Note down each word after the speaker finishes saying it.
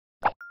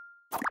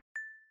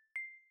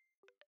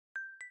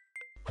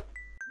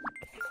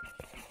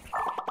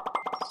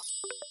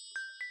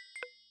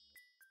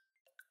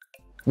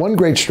One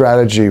great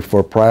strategy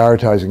for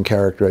prioritizing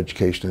character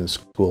education in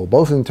school,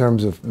 both in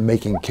terms of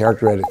making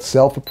character ed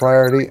itself a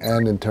priority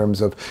and in terms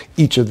of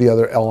each of the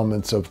other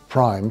elements of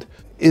primed,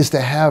 is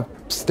to have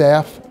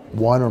staff,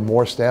 one or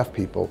more staff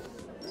people,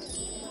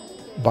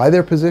 by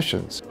their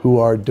positions, who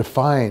are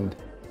defined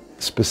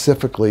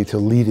specifically to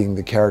leading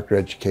the character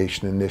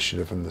education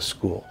initiative in the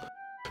school.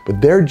 But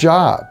their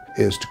job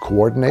is to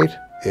coordinate,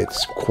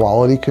 it's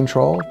quality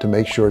control to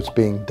make sure it's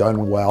being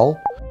done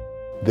well.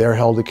 They're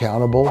held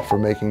accountable for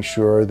making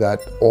sure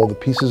that all the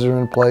pieces are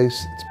in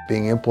place, it's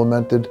being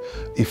implemented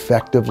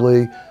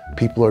effectively,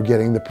 people are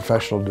getting the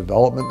professional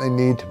development they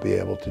need to be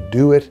able to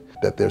do it,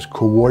 that there's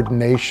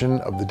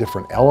coordination of the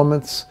different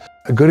elements.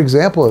 A good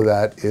example of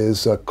that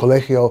is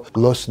Colegio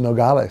Los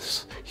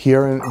Nogales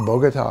here in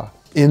Bogota.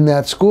 In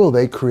that school,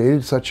 they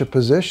created such a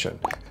position,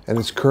 and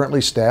it's currently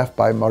staffed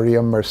by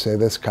Maria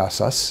Mercedes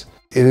Casas.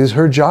 It is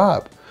her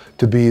job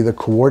to be the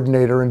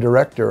coordinator and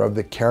director of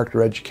the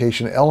character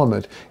education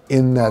element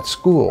in that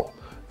school.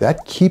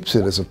 That keeps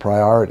it as a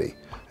priority,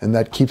 and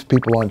that keeps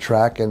people on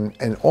track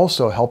and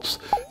also helps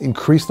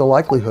increase the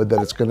likelihood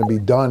that it's going to be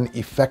done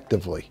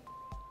effectively.